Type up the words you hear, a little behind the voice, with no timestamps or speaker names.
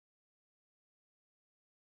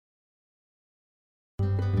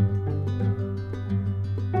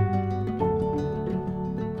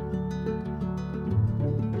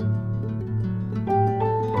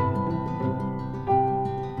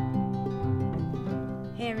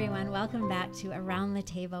Hey everyone, welcome back to Around the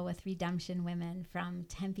Table with Redemption Women from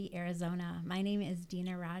Tempe, Arizona. My name is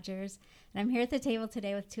Dina Rogers, and I'm here at the table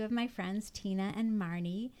today with two of my friends, Tina and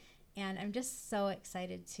Marnie, and I'm just so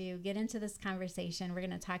excited to get into this conversation. We're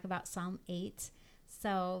going to talk about Psalm 8.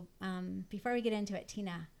 So before we get into it,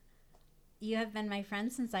 Tina, you have been my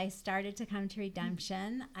friend since I started to come to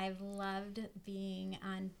Redemption. I've loved being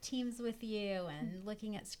on teams with you and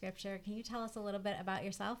looking at scripture. Can you tell us a little bit about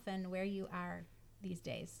yourself and where you are these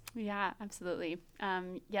days? Yeah, absolutely.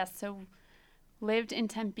 Yes, so lived in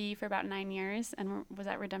Tempe for about 9 years and was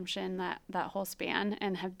at Redemption that whole span,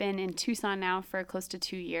 and have been in Tucson now for close to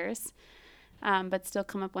 2 years, but still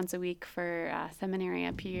come up once a week for seminary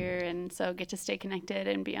up here, and so get to stay connected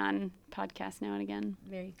and be on podcasts now and again.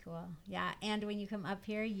 Very cool. Yeah, and when you come up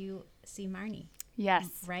here, you see Marnie. Yes.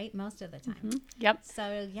 Right? Most of the time. Mm-hmm. Yep.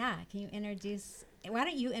 So, yeah, why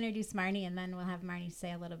don't you introduce Marnie, and then we'll have Marnie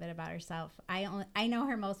say a little bit about herself. I know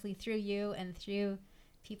her mostly through you and through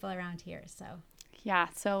people around here, so. Yeah,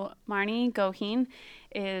 so Marnie Goheen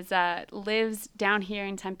lives down here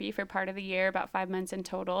in Tempe for part of the year, about 5 months in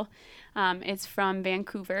total. Is from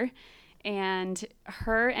Vancouver, and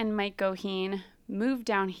her and Mike Goheen moved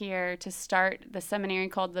down here to start the seminary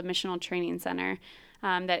called the Missional Training Center,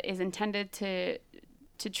 that is intended to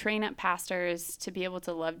train up pastors to be able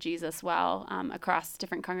to love Jesus well across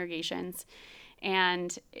different congregations.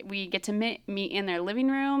 And we get to meet in their living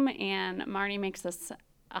room, and Marnie makes us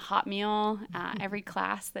a hot meal every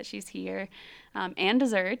class that she's here, and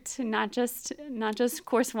dessert, not just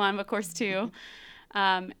course 1, but course 2.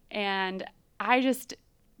 And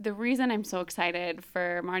the reason I'm so excited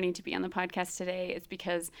for Marnie to be on the podcast today is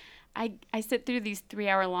because I sit through these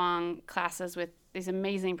 3-hour-long classes with these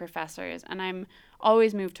amazing professors, and I'm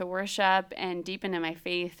always moved to worship and deep into my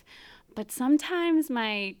faith. But sometimes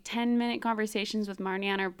my 10-minute conversations with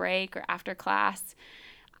Marnie on her break or after class,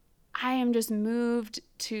 I am just moved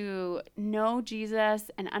to know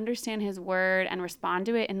Jesus and understand his word and respond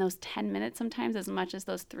to it in those 10 minutes sometimes as much as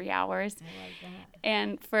those 3 hours. I like that.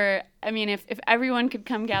 And if everyone could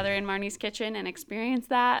come gather in Marnie's kitchen and experience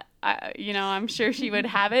that, I'm sure she would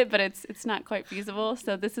have it, but it's not quite feasible.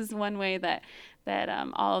 So this is one way that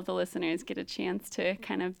all of the listeners get a chance to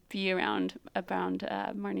kind of be around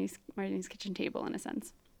Marnie's kitchen table in a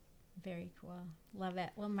sense. Very cool. Love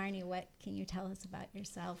it. Well, Marnie, what can you tell us about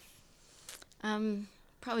yourself?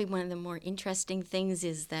 Probably one of the more interesting things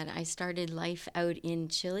is that I started life out in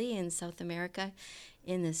Chile, in South America,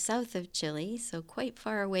 in the south of Chile, so quite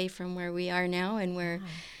far away from where we are now and where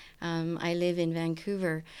I live in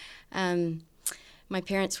Vancouver. My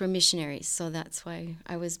parents were missionaries, so that's why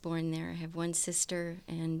I was born there. I have one sister,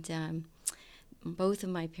 and both of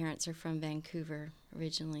my parents are from Vancouver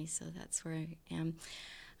originally, so that's where I am.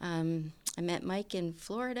 I met Mike in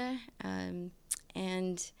Florida, and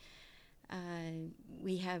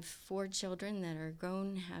we have 4 children that are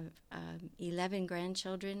grown, have 11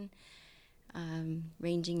 grandchildren,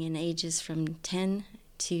 ranging in ages from 10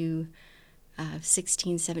 to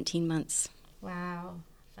 16, 17 months. Wow,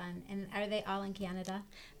 fun. And are they all in Canada?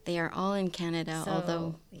 They are all in Canada, So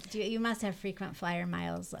although... you must have frequent flyer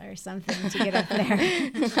miles or something to get up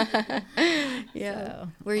there. Yeah. So.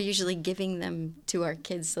 We're usually giving them to our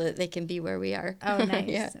kids so that they can be where we are. Oh, nice.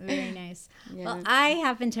 Yeah. Very nice. Yeah. Well, I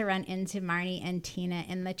happened to run into Marnie and Tina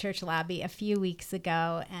in the church lobby a few weeks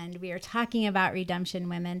ago, and we were talking about Redemption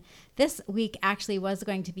Women. This week actually was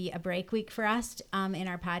going to be a break week for us in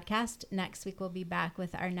our podcast. Next week, we'll be back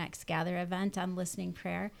with our next Gather event on listening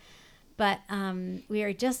prayer. But we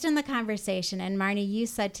were just in the conversation, and Marnie, you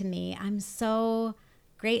said to me, I'm so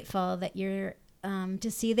grateful that you're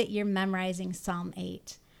to see that you're memorizing Psalm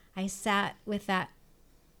 8. I sat with that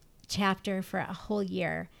chapter for a whole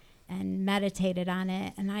year and meditated on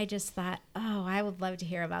it, and I just thought, oh, I would love to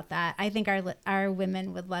hear about that. I think our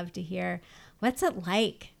women would love to hear, what's it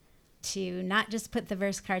like to not just put the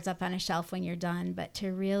verse cards up on a shelf when you're done, but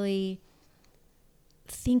to really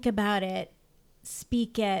think about it,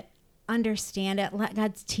 speak it, understand it, let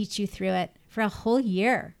God teach you through it for a whole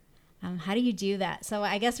year. How do you do that? So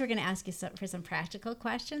I guess we're going to ask you for some practical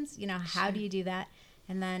questions. How Sure. do you do that?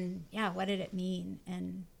 And then, what did it mean?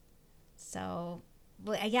 And so,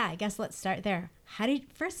 I guess let's start there. How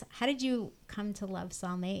did you come to love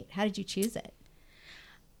Psalm 8? How did you choose it?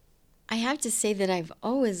 I have to say that I've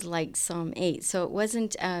always liked Psalm 8, so it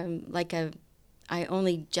wasn't I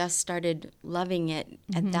only just started loving it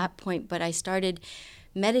at that point, but I started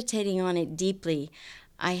meditating on it deeply.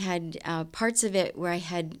 I had parts of it where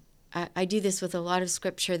I do this with a lot of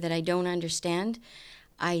scripture that I don't understand.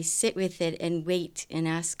 I sit with it and wait and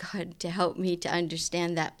ask God to help me to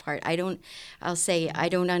understand that part. I'll say, I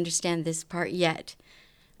don't understand this part yet.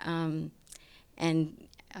 and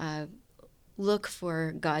look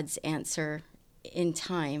for God's answer in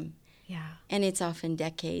time. Yeah. And it's often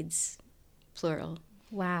decades, plural.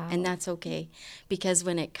 Wow. And that's okay, because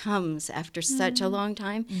when it comes after such a long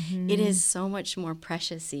time, it is so much more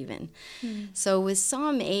precious even. So with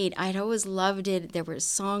Psalm 8, I'd always loved it. There were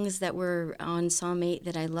songs that were on Psalm 8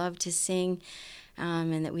 that I loved to sing,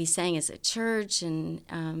 and that we sang as a church and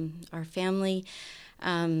our family.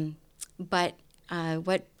 But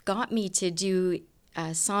what got me to do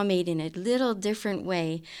Psalm 8 in a little different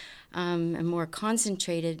way, a more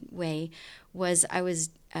concentrated way, was I was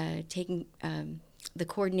taking the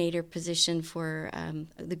coordinator position for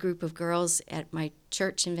the group of girls at my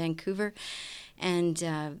church in Vancouver,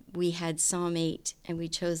 and we had Psalm 8, and we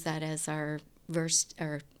chose that as our verse,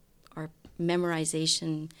 our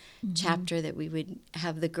memorization chapter that we would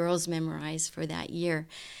have the girls memorize for that year.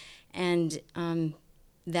 And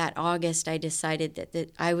that August, I decided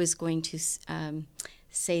that I was going to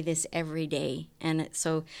say this every day. And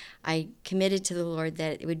so I committed to the Lord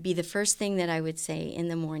that it would be the first thing that I would say in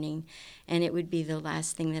the morning, and it would be the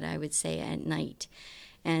last thing that I would say at night.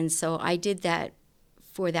 And so I did that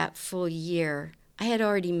for that full year. I had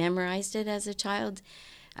already memorized it as a child,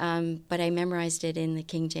 but I memorized it in the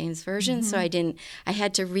King James Version, so I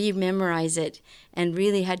had to re-memorize it and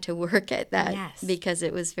really had to work at that because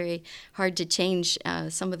it was very hard to change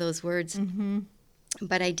some of those words.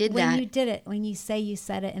 But I did that. When you did it, when you say you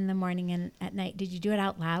said it in the morning and at night, did you do it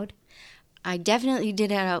out loud? I definitely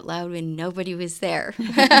did it out loud when nobody was there.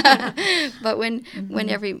 But when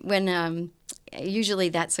usually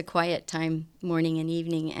that's a quiet time, morning and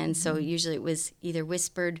evening, and so usually it was either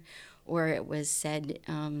whispered or it was said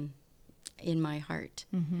in my heart.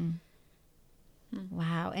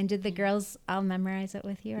 Wow. And did the girls all memorize it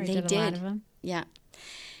with you, or They did a lot of them? Yeah.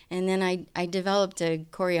 And then I developed a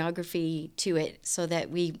choreography to it so that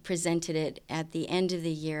we presented it at the end of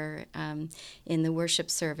the year in the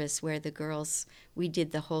worship service, where the girls, we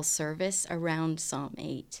did the whole service around Psalm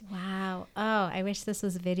 8. Wow. Oh, I wish this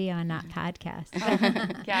was video and not podcast.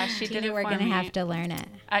 Yeah, she did it for me. We're going to have to learn it.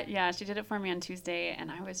 Yeah, she did it for me on Tuesday,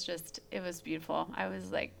 and I was just, it was beautiful. I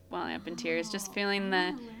was like welling up in tears, just feeling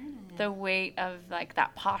the weight of like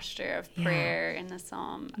that posture of prayer in the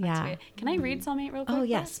psalm. Yeah. Can I read Psalm 8 real quick? Oh,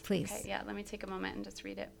 yes, please. Okay, yeah, let me take a moment and just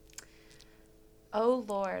read it. O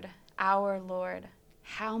Lord, our Lord,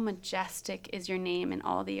 how majestic is your name in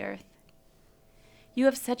all the earth. You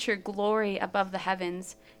have set your glory above the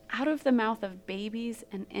heavens. Out of the mouth of babies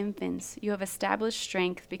and infants, you have established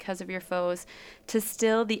strength because of your foes, to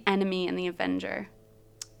still the enemy and the avenger.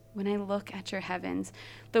 When I look at your heavens,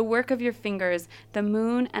 the work of your fingers, the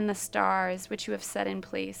moon and the stars which you have set in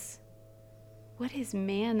place. What is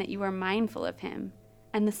man that you are mindful of him,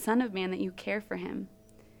 and the Son of Man that you care for him?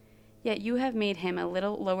 Yet you have made him a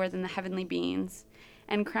little lower than the heavenly beings,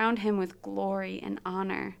 and crowned him with glory and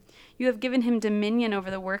honor. You have given him dominion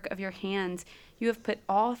over the work of your hands. You have put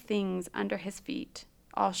all things under his feet,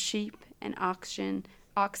 all sheep and oxen,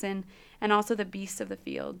 and also the beasts of the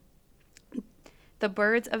field, the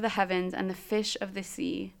birds of the heavens and the fish of the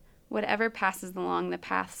sea, whatever passes along the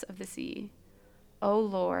paths of the sea. O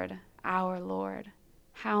Lord, our Lord,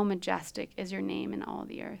 how majestic is your name in all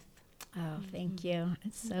the earth. Oh, thank you.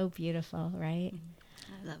 It's so beautiful, right?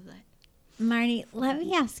 I love that. Marnie, let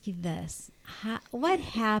me ask you this. What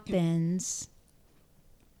happens?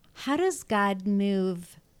 How does God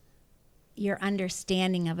move your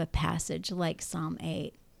understanding of a passage like Psalm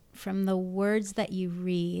 8 from the words that you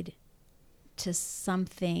read to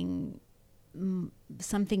something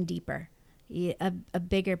deeper, a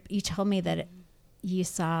bigger? You told me that you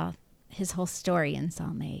saw his whole story in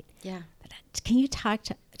Psalm 8. Yeah. But can you talk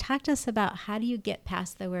to us about how do you get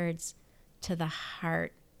past the words to the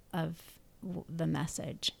heart of the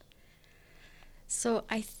message? So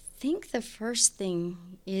I think the first thing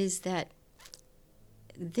is that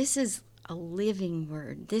this is a living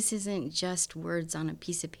word. This isn't just words on a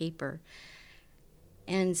piece of paper.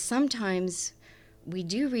 And sometimes we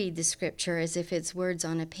do read the scripture as if it's words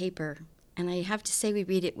on a paper. And I have to say we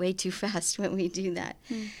read it way too fast when we do that.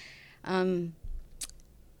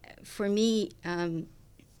 For me,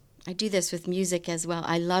 I do this with music as well.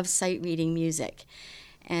 I love sight reading music.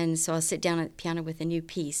 And so I'll sit down at the piano with a new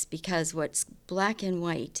piece, because what's black and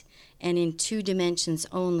white and in two dimensions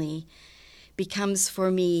only becomes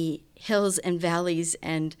for me hills and valleys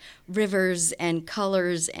and rivers and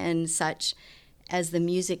colors and such. As the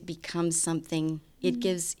music becomes something,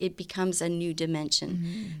 it becomes a new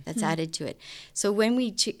dimension that's added to it. So when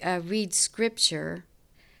we read scripture,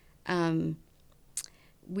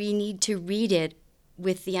 we need to read it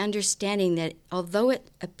with the understanding that although it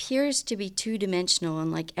appears to be two-dimensional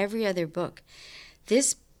and like every other book,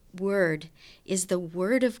 this word is the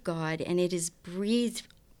word of God, and it is breathed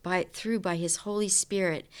by his Holy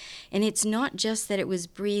Spirit. And it's not just that it was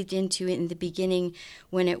breathed into in the beginning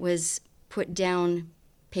when it was put down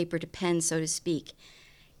paper to pen, so to speak.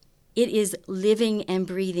 It is living and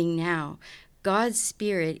breathing now. God's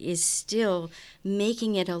Spirit is still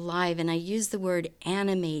making it alive, and I use the word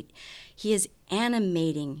animate. He is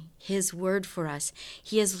animating his word for us.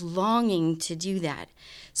 He is longing to do that.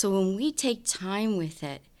 So when we take time with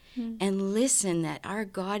it and listen that our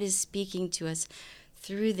God is speaking to us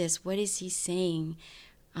through this, what is he saying?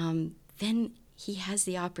 Then he has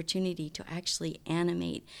the opportunity to actually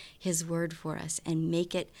animate his word for us and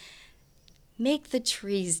make the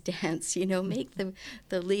trees dance, make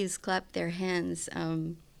the leaves clap their hands.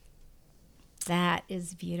 That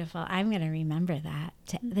is beautiful. I'm going to remember that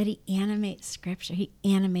he animates Scripture. He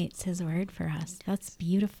animates his word for us. That's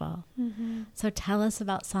beautiful. Mm-hmm. So tell us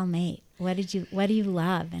about Psalm 8. What do you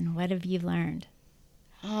love, and what have you learned?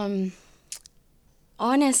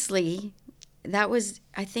 Honestly, that was,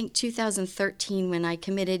 I think, 2013 when I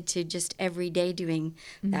committed to just every day doing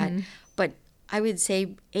that. But I would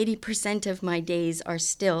say 80% of my days are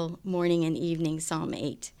still morning and evening Psalm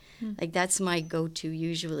 8. Like, that's my go-to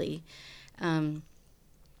usually. And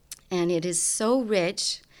it is so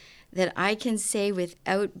rich that I can say,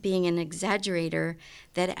 without being an exaggerator,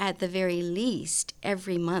 that at the very least,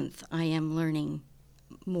 every month I am learning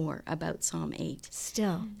more about Psalm 8.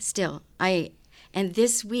 Still. And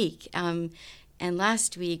this week and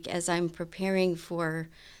last week, as I'm preparing for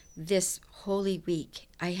this Holy Week,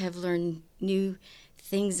 I have learned new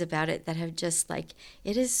things about it that have just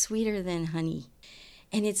it is sweeter than honey.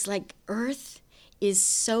 And it's like earth is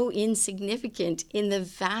so insignificant in the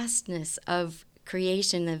vastness of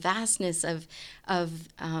creation, the vastness of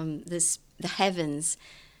the heavens.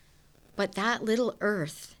 But that little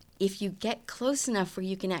earth, if you get close enough where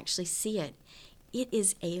you can actually see it, it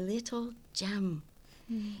is a little gem.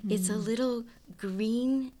 Mm-hmm. It's a little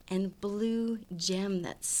green and blue gem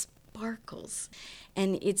that sparkles.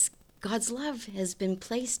 And it's God's love has been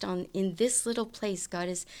placed in this little place. God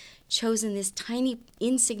has chosen this tiny,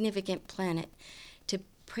 insignificant planet to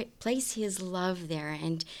place his love there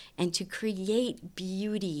and to create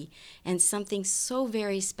beauty and something so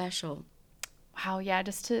very special. Wow, yeah,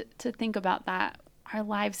 just to think about that. Our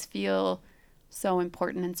lives feel so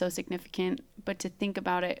important and so significant, but to think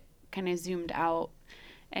about it kind of zoomed out,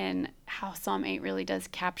 and how Psalm 8 really does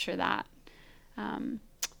capture that.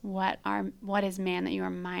 What is man that you are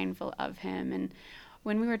mindful of him? And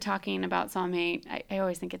when we were talking about Psalm 8, I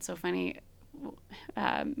always think it's so funny.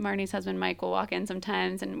 Marnie's husband Mike will walk in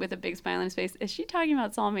sometimes and with a big smile on his face, is she talking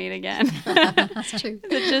about Psalm 8 again? That's true.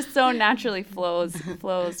 It just so naturally flows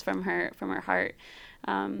from her heart,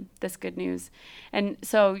 this good news. And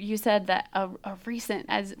so you said that a recent,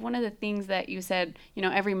 as one of the things that you said,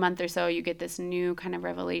 every month or so you get this new kind of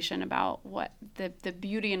revelation about what the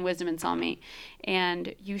beauty and wisdom in Psalm 8,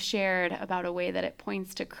 and you shared about a way that it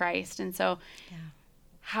points to Christ. And so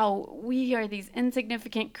how we are these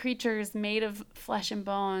insignificant creatures made of flesh and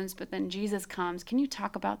bones, but then Jesus comes. Can you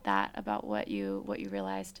talk about that, about what you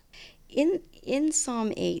realized? In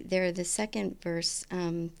Psalm 8, there, the second verse,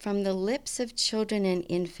 from the lips of children and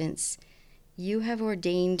infants, you have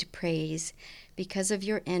ordained praise because of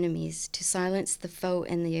your enemies, to silence the foe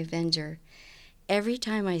and the avenger. Every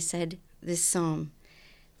time I said this psalm,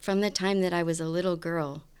 from the time that I was a little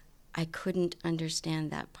girl, I couldn't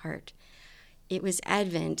understand that part. It was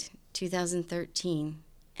Advent 2013,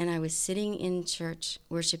 and I was sitting in church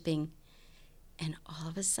worshiping, and all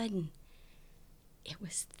of a sudden, it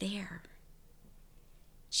was there.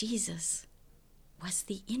 Jesus was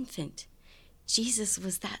the infant. Jesus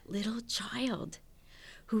was that little child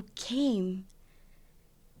who came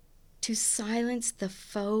to silence the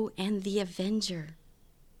foe and the avenger.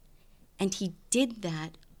 And he did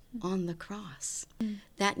that on the cross.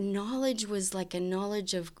 That knowledge was like a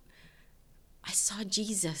knowledge of, I saw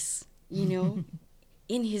Jesus, in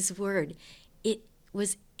his word. It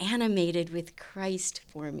was animated with Christ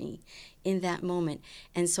for me in that moment.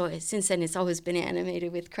 And so since then, it's always been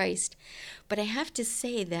animated with Christ. But I have to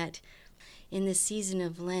say that in the season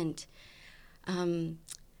of Lent,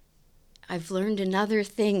 I've learned another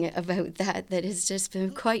thing about that has just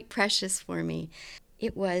been quite precious for me.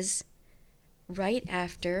 It was right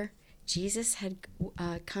after Jesus had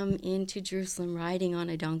come into Jerusalem riding on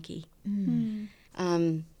a donkey. Mm.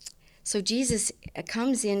 So Jesus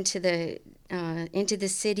comes into the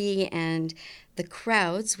city, and the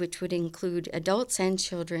crowds, which would include adults and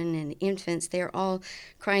children and infants, they are all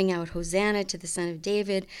crying out, Hosanna to the Son of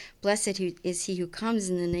David. Blessed is he who comes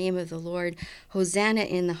in the name of the Lord. Hosanna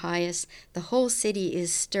in the highest. The whole city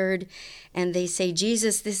is stirred, and they say,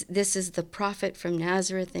 Jesus, this is the prophet from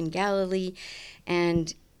Nazareth in Galilee.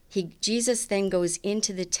 And Jesus then goes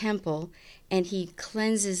into the temple, and he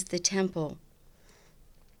cleanses the temple.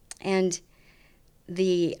 And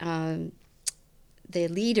the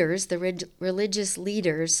leaders, the religious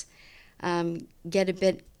leaders, get a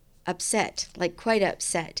bit upset, like quite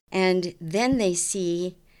upset. And then they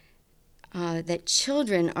see that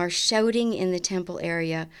children are shouting in the temple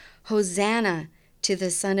area, Hosanna to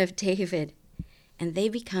the Son of David. And they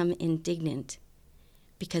become indignant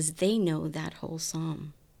because they know that whole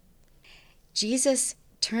psalm. Jesus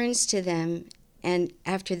turns to them, and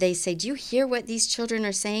after they say, do you hear what these children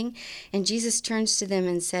are saying? And Jesus turns to them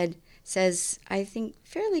and says, I think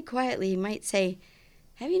fairly quietly, he might say,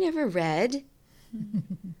 have you never read?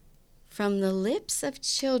 From the lips of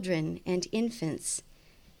children and infants,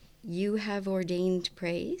 you have ordained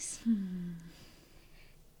praise. And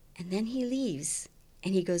then he leaves,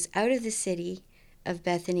 and he goes out of the city of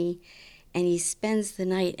Bethany, and he spends the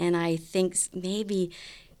night. And I think maybe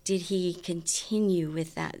did he continue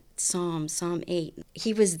with that Psalm 8?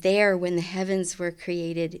 He was there when the heavens were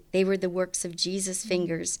created. They were the works of Jesus'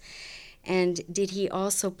 fingers. And did he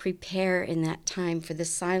also prepare in that time for the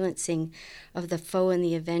silencing of the foe and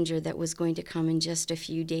the avenger that was going to come in just a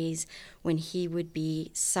few days, when he would be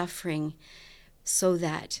suffering, so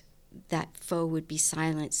that that foe would be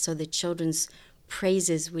silenced, so the children's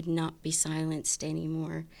praises would not be silenced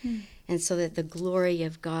anymore. And so that the glory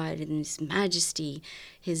of God and his majesty,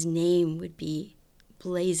 his name would be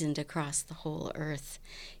blazoned across the whole earth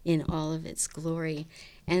in all of its glory.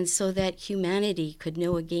 And so that humanity could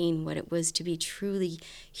know again what it was to be truly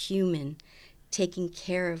human, taking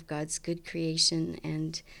care of God's good creation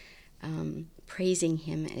and praising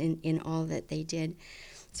him in all that they did.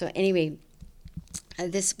 So anyway,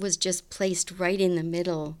 this was just placed right in the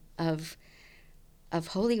middle of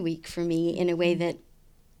Holy Week for me, in a way that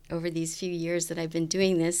over these few years that I've been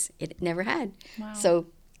doing this, it never had. Wow. So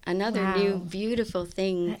another new beautiful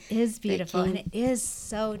thing. That is beautiful. And it is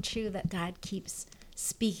so true that God keeps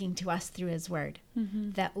speaking to us through his word.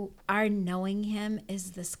 That our knowing him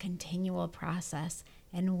is this continual process.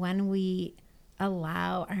 And when we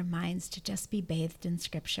allow our minds to just be bathed in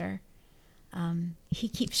scripture, he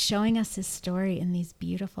keeps showing us his story in these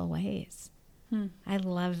beautiful ways. I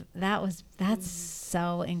love that's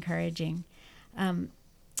so encouraging.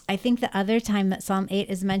 I think the other time that Psalm 8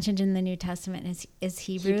 is mentioned in the New Testament is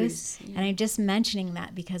Hebrews. And I'm just mentioning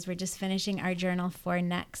that because we're just finishing our journal for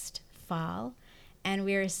next fall. And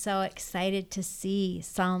we're so excited to see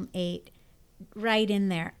Psalm 8 right in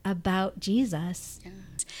there about Jesus. Yeah.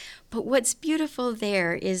 But what's beautiful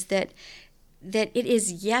there is that it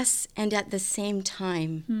is yes and at the same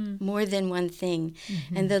time, more than one thing.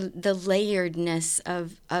 And the layeredness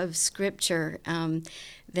of Scripture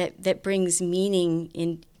that brings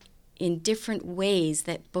meaning in different ways,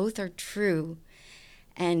 that both are true,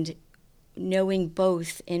 and knowing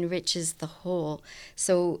both enriches the whole.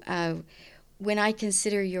 So when I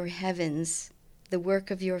consider your heavens, the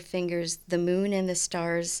work of your fingers, the moon and the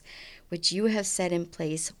stars, which you have set in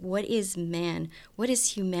place, what is man? What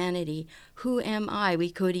is humanity? Who am I?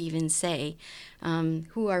 We could even say.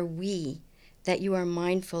 Who are we that you are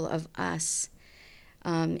mindful of us?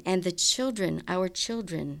 And the children, our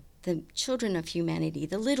children, the children of humanity,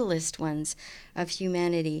 the littlest ones of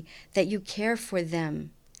humanity, that you care for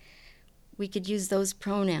them. We could use those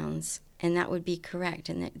pronouns, and that would be correct,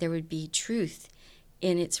 and that there would be truth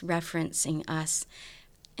in its referencing us.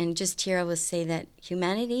 And just here I will say that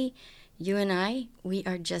humanity, you and I, we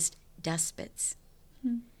are just despots.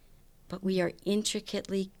 But we are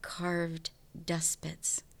intricately carved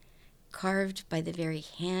despots, carved by the very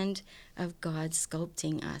hand of God,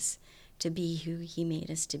 sculpting us to be who he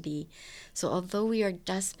made us to be. So although we are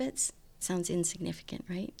despots, sounds insignificant,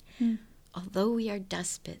 right? Although we are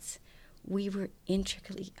despots, we were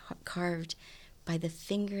intricately carved by the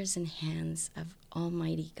fingers and hands of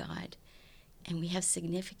Almighty God. And we have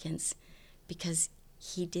significance because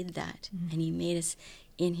he did that, and he made us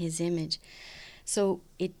in his image. So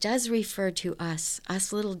it does refer to us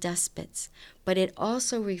little despots, but it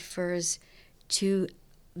also refers to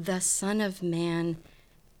the Son of Man,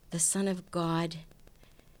 the Son of God,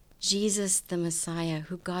 Jesus the Messiah,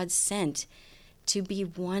 who God sent to be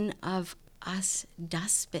one of us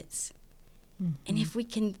despots. And if we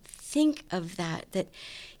can think of that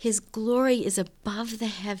his glory is above the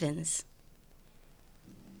heavens.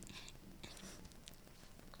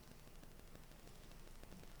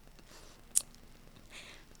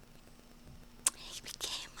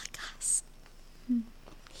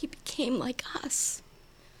 became like us,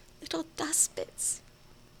 little dust bits,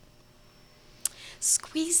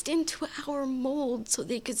 squeezed into our mold so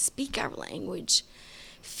they could speak our language,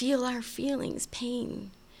 feel our feelings, pain,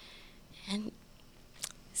 and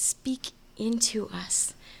speak into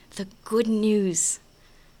us the good news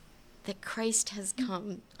that Christ has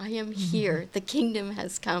come. I am here. The kingdom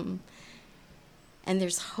has come. And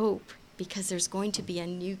there's hope because there's going to be a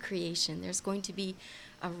new creation. There's going to be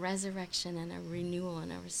a resurrection and a renewal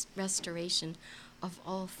and a restoration of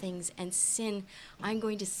all things. And sin, I'm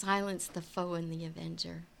going to silence the foe and the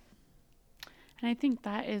avenger. And I think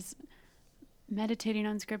that is meditating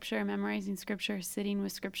on Scripture, memorizing Scripture, sitting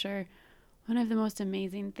with Scripture. One of the most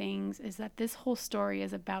amazing things is that this whole story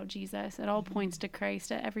is about Jesus. It all points to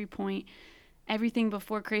Christ at every point. Everything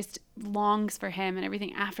before Christ longs for him, and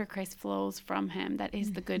everything after Christ flows from him. That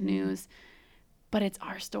is the good news. But it's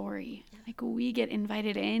our story. Like, we get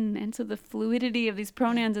invited in. And so the fluidity of these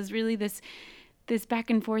pronouns is really this back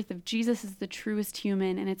and forth of Jesus is the truest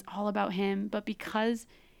human, and it's all about him. But because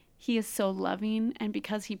he is so loving, and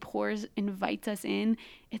because he invites us in,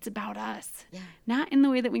 it's about us. Yeah. Not in the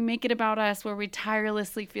way that we make it about us, where we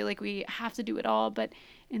tirelessly feel like we have to do it all, but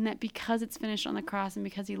in that because it's finished on the cross and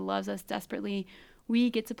because he loves us desperately, we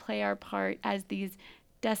get to play our part as these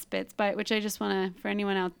despots, which I just want to, for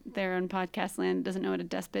anyone out there on podcast land doesn't know what a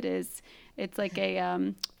despot is, it's like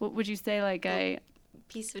a, what would you say, like a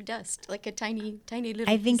piece of dust, like a tiny little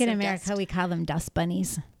I think piece in of America dust. we call them dust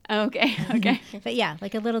bunnies. Okay. But yeah,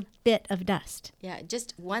 like a little bit of dust. Yeah,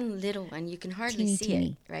 just one little one. You can hardly Teeny, see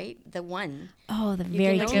teeny. it, right? The one. Oh, the You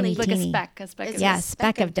very can teeny, only- Like a teeny. speck It's Yeah, a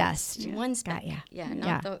speck of dust. Yeah. One speck. Got ya. Yeah,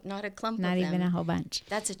 Yeah. not a clump Not of even them. a whole bunch.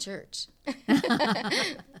 That's a church.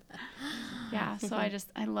 Yeah, so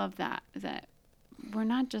I love that we're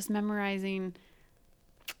not just memorizing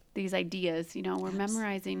these ideas, we're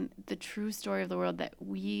memorizing the true story of the world that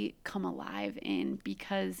we come alive in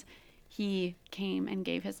because he came and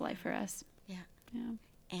gave his life for us. Yeah. Yeah.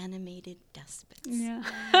 Animated dustbits. Yeah.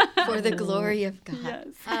 For the glory of God. Yes.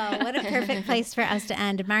 Oh, what a perfect place for us to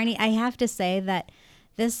end. Marnie, I have to say that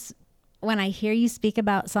when I hear you speak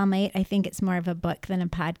about Psalm 8, I think it's more of a book than a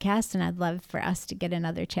podcast, and I'd love for us to get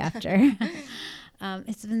another chapter.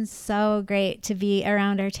 It's been so great to be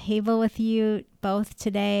around our table with you both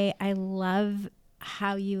today. I love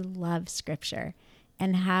how you love Scripture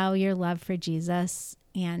and how your love for Jesus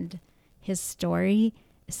and his story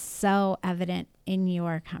is so evident in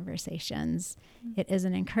your conversations. It is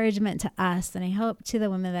an encouragement to us, and I hope to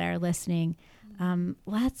the women that are listening.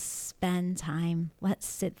 Let's spend time. Let's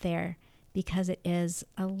sit there, because it is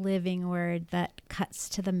a living word that cuts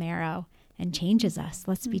to the marrow and changes us.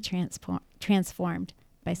 Let's be transformed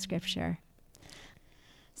by Scripture.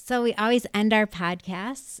 So we always end our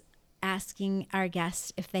podcasts asking our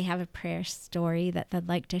guests if they have a prayer story that they'd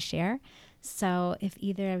like to share. So if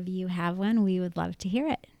either of you have one, we would love to hear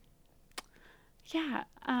it. Yeah.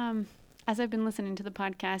 As I've been listening to the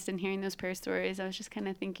podcast and hearing those prayer stories, I was just kind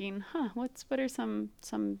of thinking, what are some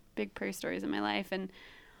big prayer stories in my life? And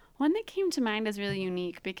one that came to mind is really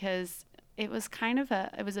unique because it was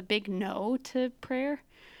a big no to prayer.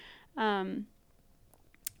 And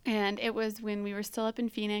it was when we were still up in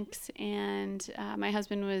Phoenix, and my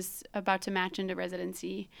husband was about to match into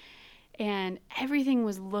residency, and everything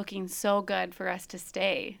was looking so good for us to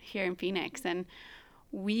stay here in Phoenix. And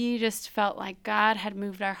we just felt like God had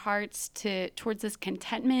moved our hearts towards this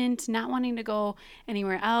contentment, not wanting to go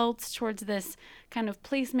anywhere else, towards this kind of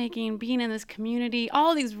placemaking, being in this community,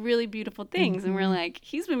 all these really beautiful things. Mm-hmm. And we're like,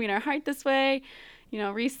 he's moving our heart this way.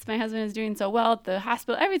 Reese, my husband, is doing so well at the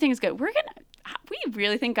hospital. Everything is good. We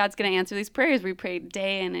really think God's going to answer these prayers. We prayed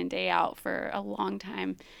day in and day out for a long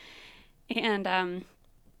time.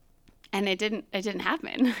 And it didn't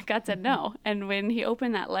happen. God said no. And when he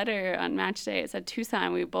opened that letter on match day, it said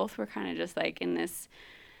Tucson. We both were kind of just like in this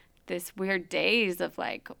weird daze of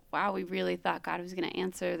like, wow, we really thought God was going to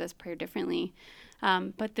answer this prayer differently.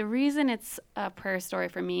 But the reason it's a prayer story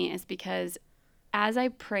for me is because as I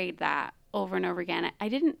prayed that over and over again, I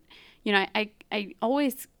didn't, I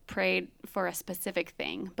always prayed for a specific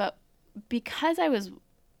thing, but because I was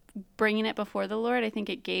bringing it before the Lord, I think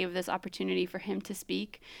it gave this opportunity for him to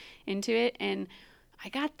speak into it. And I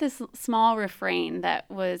got this small refrain that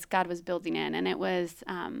God was building in. And it was,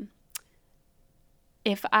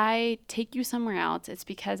 if I take you somewhere else, it's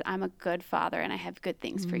because I'm a good father and I have good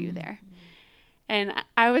things for you there. And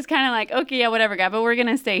I was kind of like, okay, yeah, whatever, God, but we're going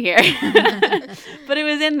to stay here. But it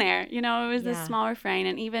was in there, it was this small refrain.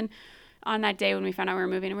 And even on that day when we found out we were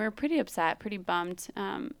moving, we were pretty upset, pretty bummed.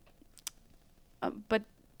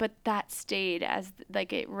 But that stayed as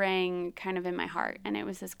like it rang kind of in my heart, and it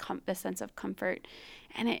was this sense of comfort.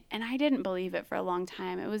 And I didn't believe it for a long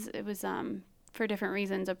time. It was for different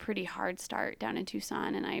reasons, a pretty hard start down in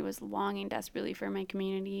Tucson, and I was longing desperately for my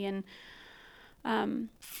community. And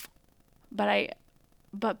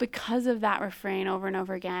but because of that refrain over and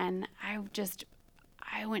over again,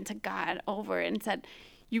 I went to God over it and said,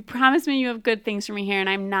 you promised me you have good things for me here, and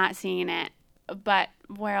I'm not seeing it, but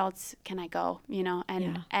where else can I go,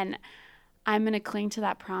 and I'm going to cling to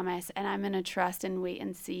that promise, and I'm going to trust and wait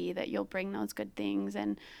and see that you'll bring those good things.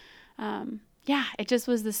 And it just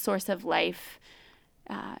was the source of life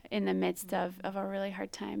in the midst of a really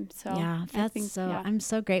hard time. So I'm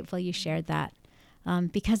so grateful you shared that,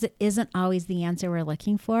 because it isn't always the answer we're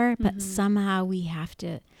looking for, but somehow we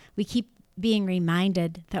keep being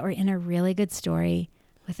reminded that we're in a really good story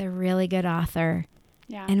with a really good author,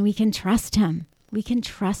 and we can trust him. We can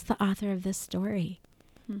trust the author of this story.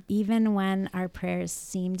 Even when our prayers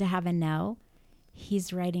seem to have a no,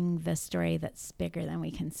 he's writing the story that's bigger than we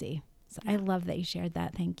can see. So I love that you shared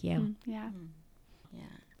that. Thank you. Yeah.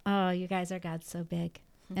 Oh, you guys, our God's so big,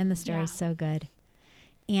 and the story's so good.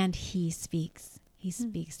 And he speaks. He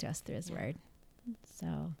speaks to us through his word.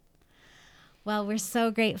 So, well, we're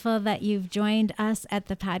so grateful that you've joined us at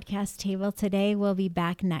the podcast table today. We'll be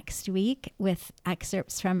back next week with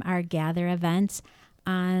excerpts from our Gather event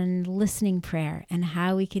on listening prayer and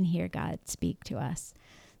how we can hear God speak to us.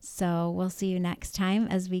 So we'll see you next time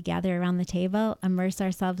as we gather around the table, immerse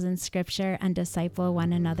ourselves in Scripture, and disciple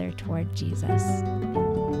one another toward Jesus.